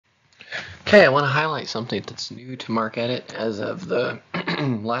Okay, I want to highlight something that's new to MarcEdit as of the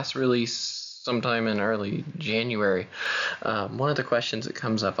last release sometime in early January. One of the questions that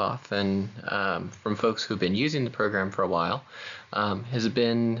comes up often from folks who've been using the program for a while has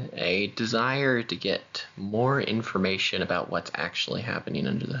been a desire to get more information about what's actually happening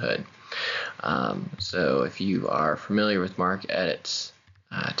under the hood. So if you are familiar with MarcEdit's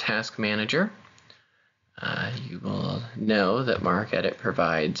Task Manager, you will know that MarcEdit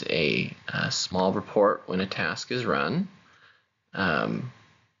provides a small report when a task is run. That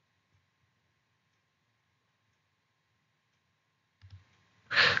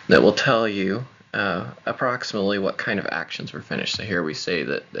will tell you approximately what kind of actions were finished. So here we say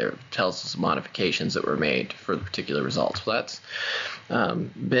that it tells us modifications that were made for the particular results. Well, that's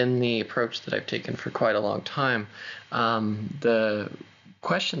been the approach that I've taken for quite a long time. The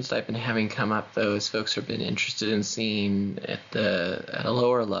questions that I've been having come up, though, is folks have been interested in seeing at a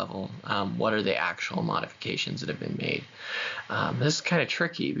lower level what are the actual modifications that have been made. This is kind of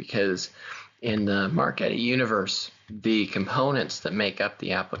tricky because in the MarcEdit universe, the components that make up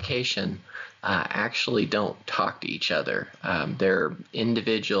the application actually don't talk to each other. They're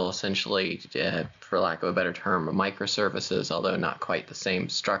individual, essentially, for lack of a better term, microservices, although not quite the same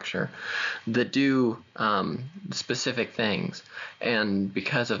structure, that do specific things. And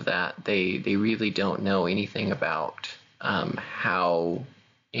because of that, they really don't know anything about how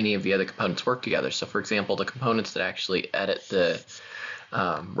any of the other components work together. So, for example, the components that actually edit the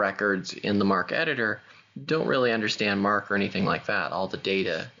records in the MarcEditor don't really understand Marc or anything like that. All the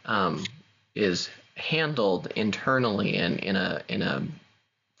data is handled internally in a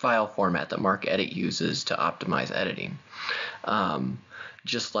file format that MarcEdit uses to optimize editing.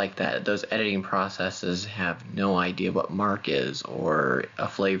 Just like that, those editing processes have no idea what Marc is or a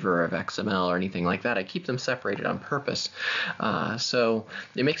flavor of XML or anything like that. I keep them separated on purpose. So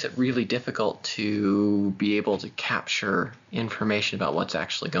it makes it really difficult to be able to capture information about what's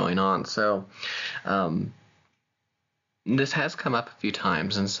actually going on. So this has come up a few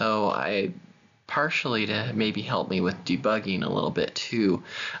times, and so I partially to maybe help me with debugging a little bit too,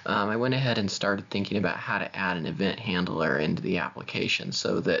 I went ahead and started thinking about how to add an event handler into the application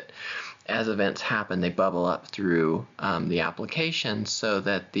so that as events happen, they bubble up through the application so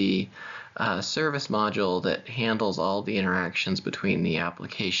that the service module that handles all the interactions between the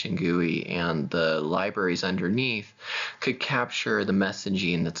application GUI and the libraries underneath could capture the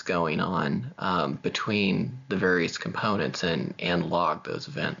messaging that's going on between the various components and log those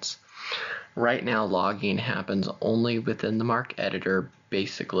events. Right now, logging happens only within the MarcEditor,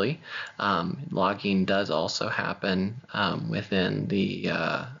 basically. Logging does also happen within the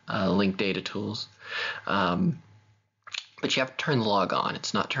linked data tools. But you have to turn the log on.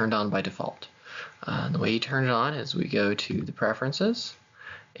 It's not turned on by default. The way you turn it on is we go to the Preferences,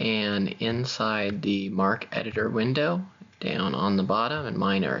 and inside the MarcEditor window, down on the bottom, and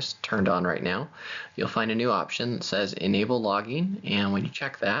mine are turned on right now, you'll find a new option that says Enable Logging, and when you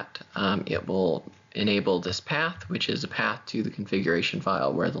check that, it will enable this path, which is a path to the configuration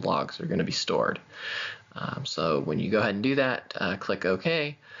file where the logs are going to be stored. So when you go ahead and do that, click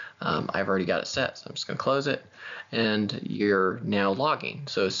OK. I've already got it set, so I'm just going to close it, and you're now logging.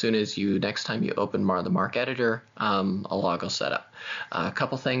 So as soon as next time you open the MarcEditor, a log will set up. A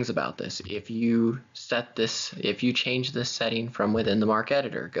couple things about this. If you change this setting from within the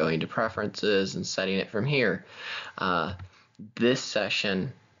MarcEditor, going to Preferences and setting it from here, this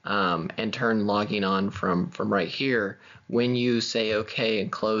session and turn logging on from right here, when you say OK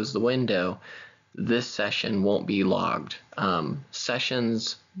and close the window, this session won't be logged.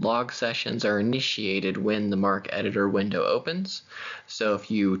 Log sessions are initiated when the MarcEditor window opens. So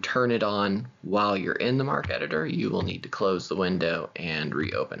if you turn it on while you're in the MarcEditor, you will need to close the window and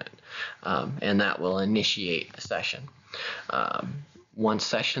reopen it. And that will initiate a session. Once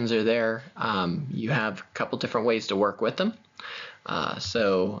sessions are there, you have a couple different ways to work with them. Let's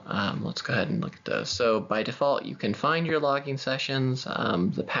go ahead and look at those. So by default, you can find your logging sessions.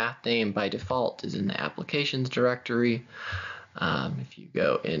 The path name by default is in the Applications directory. If you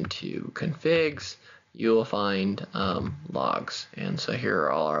go into Configs, you will find logs. And so here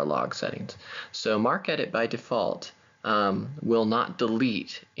are all our log settings. So MarcEdit by default will not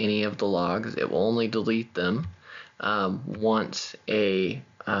delete any of the logs. It will only delete them once a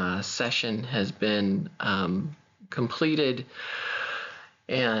session has been completed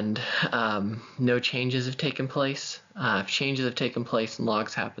and no changes have taken place. If changes have taken place and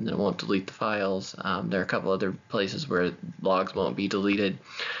logs happen, then it won't delete the files. There are a couple other places where logs won't be deleted.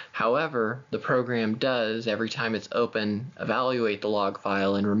 However, the program does, every time it's open, evaluate the log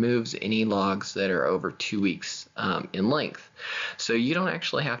file and removes any logs that are over 2 weeks in length. So you don't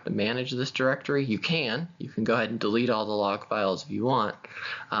actually have to manage this directory. You can go ahead and delete all the log files if you want.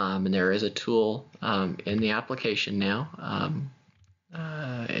 And there is a tool in the application now.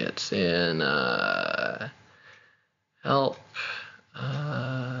 It's in help. Let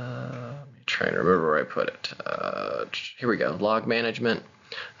me try and remember where I put it. Here we go. Log management.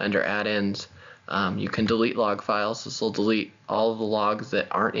 Under add-ins, you can delete log files. This will delete all of the logs that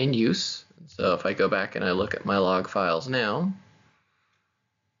aren't in use. So if I go back and I look at my log files now,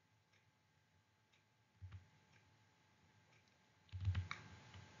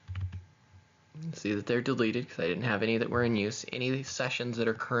 see that they're deleted because I didn't have any that were in use. Any sessions that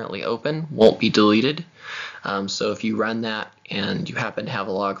are currently open won't be deleted. So if you run that and you happen to have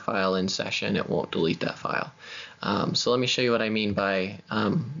a log file in session, it won't delete that file. So let me show you what I mean by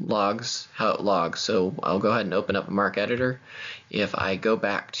logs, how it logs. So I'll go ahead and open up a MarcEditor. If I go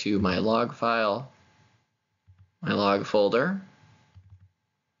back to my log file, my log folder,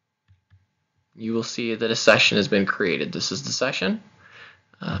 you will see that a session has been created. This is the session.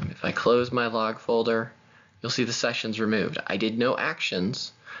 If I close my log folder, you'll see the session's removed. I did no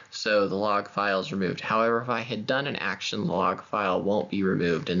actions, so the log file is removed. However, if I had done an action, the log file won't be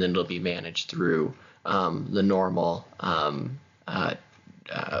removed, and then it'll be managed through the normal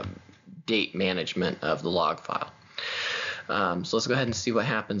date management of the log file. So let's go ahead and see what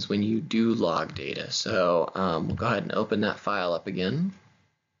happens when you do log data. So we'll go ahead and open that file up again.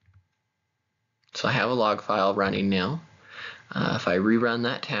 So I have a log file running now. If I rerun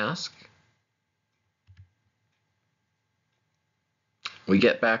that task, we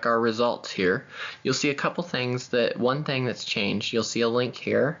get back our results here. You'll see a couple things. One thing that's changed, you'll see a link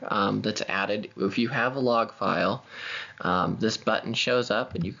here that's added. If you have a log file, this button shows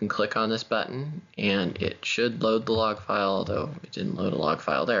up and you can click on this button and it should load the log file, although it didn't load a log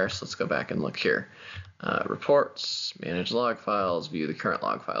file there. So let's go back and look here. Reports, manage log files, view the current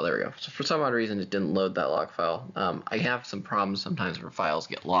log file. There we go. So for some odd reason, it didn't load that log file. I have some problems sometimes where files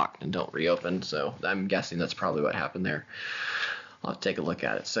get locked and don't reopen, so I'm guessing that's probably what happened there. I'll take a look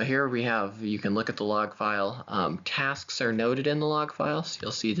at it. So here we have, you can look at the log file. Tasks are noted in the log file, so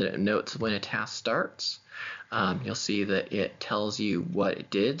you'll see that it notes when a task starts. You'll see that it tells you what it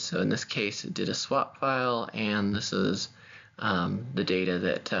did. So in this case, it did a swap file, and this is the data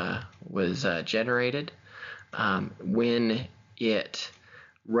that was generated. When it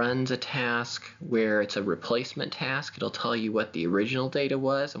runs a task where it's a replacement task, it'll tell you what the original data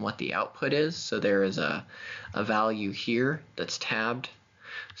was and what the output is. So there is a value here that's tabbed.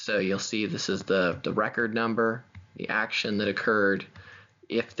 So you'll see this is the record number, the action that occurred,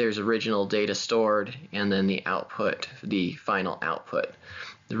 if there's original data stored, and then the output, the final output.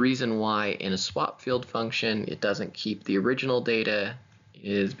 The reason why in a swap field function it doesn't keep the original data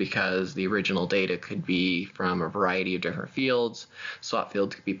is because the original data could be from a variety of different fields. Swap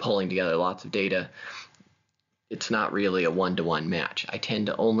fields could be pulling together lots of data. It's not really a one-to-one match. I tend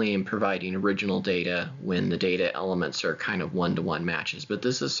to only am providing original data when the data elements are kind of one-to-one matches, but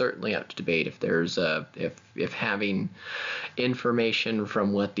this is certainly up to debate. If there's if having information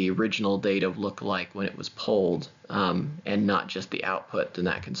from what the original data looked like when it was pulled and not just the output, then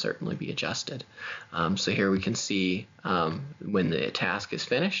that can certainly be adjusted. So here we can see when the task is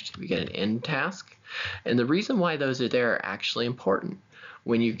finished, we get an end task, and the reason why those are there are actually important.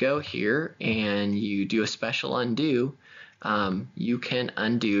 When you go here and you do a special undo, you can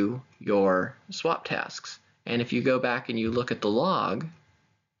undo your swap tasks. And if you go back and you look at the log,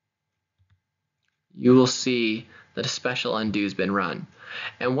 you will see that a special undo has been run.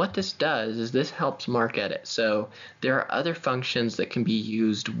 And what this does is this helps MarcEdit. So there are other functions that can be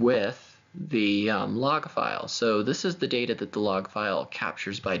used with the log file. So this is the data that the log file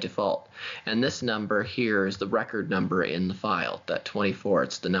captures by default. And this number here is the record number in the file, that 24.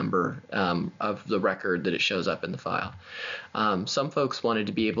 It's the number of the record that it shows up in the file. Some folks wanted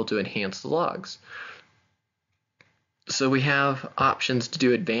to be able to enhance the logs. So we have options to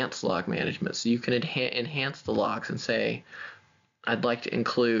do advanced log management. So you can enhance the logs and say, I'd like to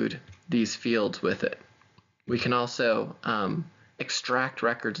include these fields with it. We can also extract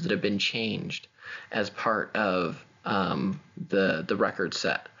records that have been changed as part of the record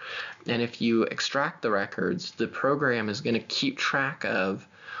set. And if you extract the records, the program is going to keep track of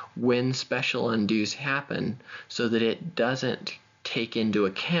when special undos happen so that it doesn't take into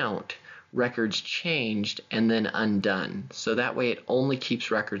account records changed and then undone. So that way it only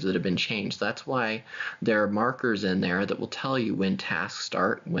keeps records that have been changed. That's why there are markers in there that will tell you when tasks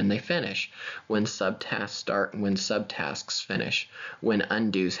start, when they finish, when subtasks start and when subtasks finish, when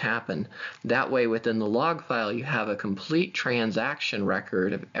undos happen. That way within the log file you have a complete transaction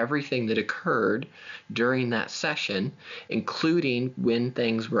record of everything that occurred during that session, including when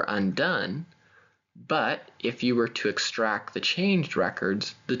things were undone. But if you were to extract the changed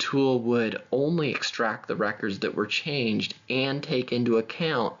records, the tool would only extract the records that were changed and take into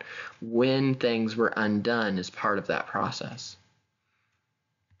account when things were undone as part of that process.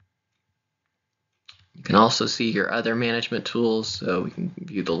 You can also see your other management tools, so we can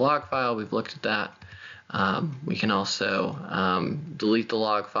view the log file, we've looked at that. We can also delete the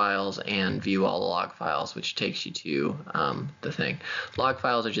log files and view all the log files, which takes you to the thing. Log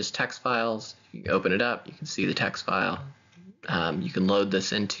files are just text files. You open it up, you can see the text file. You can load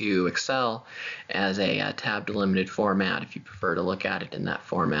this into Excel as a tab delimited format if you prefer to look at it in that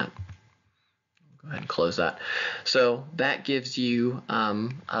format. Go ahead and close that. So that gives you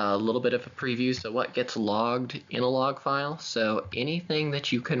a little bit of a preview. So what gets logged in a log file? So anything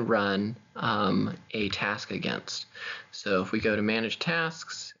that you can run a task against. So if we go to Manage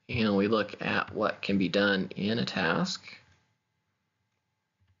Tasks and we look at what can be done in a task,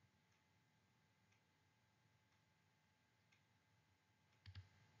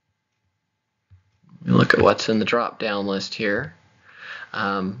 we look at what's in the drop-down list here.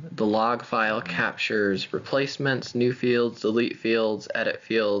 The log file captures replacements, new fields, delete fields, edit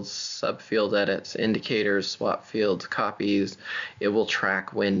fields, subfield edits, indicators, swap fields, copies. It will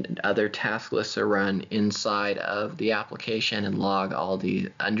track when other task lists are run inside of the application and log all the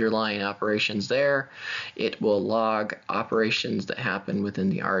underlying operations there. It will log operations that happen within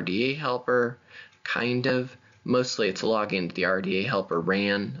the RDA helper, kind of. Mostly it's logging the RDA helper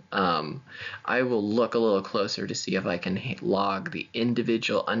ran. I will look a little closer to see if I can log the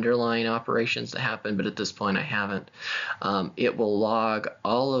individual underlying operations that happen, but at this point I haven't. It will log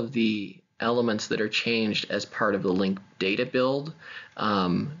all of the elements that are changed as part of the linked data build.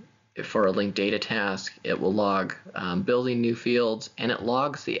 For a linked data task, it will log building new fields, and it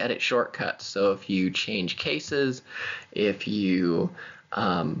logs the edit shortcuts. So if you change cases, if you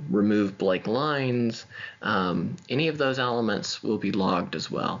remove blank lines, any of those elements will be logged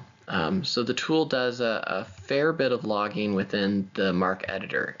as well. So the tool does a fair bit of logging within the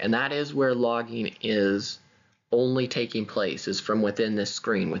MarcEditor, and that is where logging is only taking place, is from within this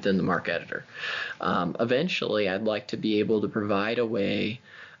screen, within the MarcEditor. Eventually, I'd like to be able to provide a way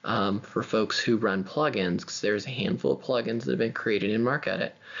for folks who run plugins, because there's a handful of plugins that have been created in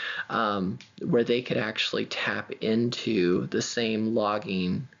MarcEdit, where they could actually tap into the same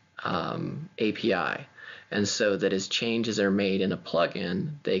logging API. And so that as changes are made in a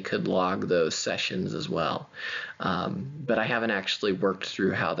plugin, they could log those sessions as well. But I haven't actually worked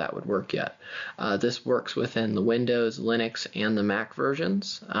through how that would work yet. This works within the Windows, Linux, and the Mac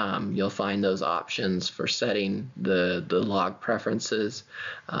versions. You'll find those options for setting the log preferences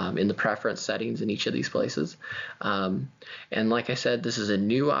in the preference settings in each of these places. And like I said, this is a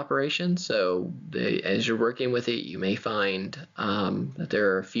new operation, so as you're working with it, you may find that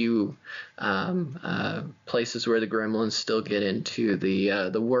there are a few places where the gremlins still get into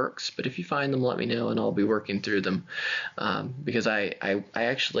the works, but if you find them, let me know and I'll be working through them, because I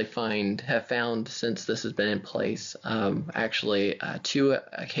actually have found since this has been in place, actually 2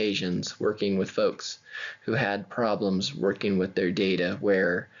 occasions working with folks who had problems working with their data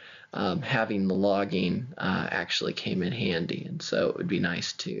where having the logging actually came in handy, and so it would be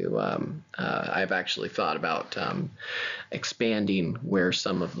nice to I've actually thought about expanding where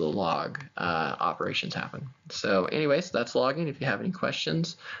some of the log operations happen. So anyways, that's logging. If you have any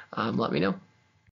questions, let me know.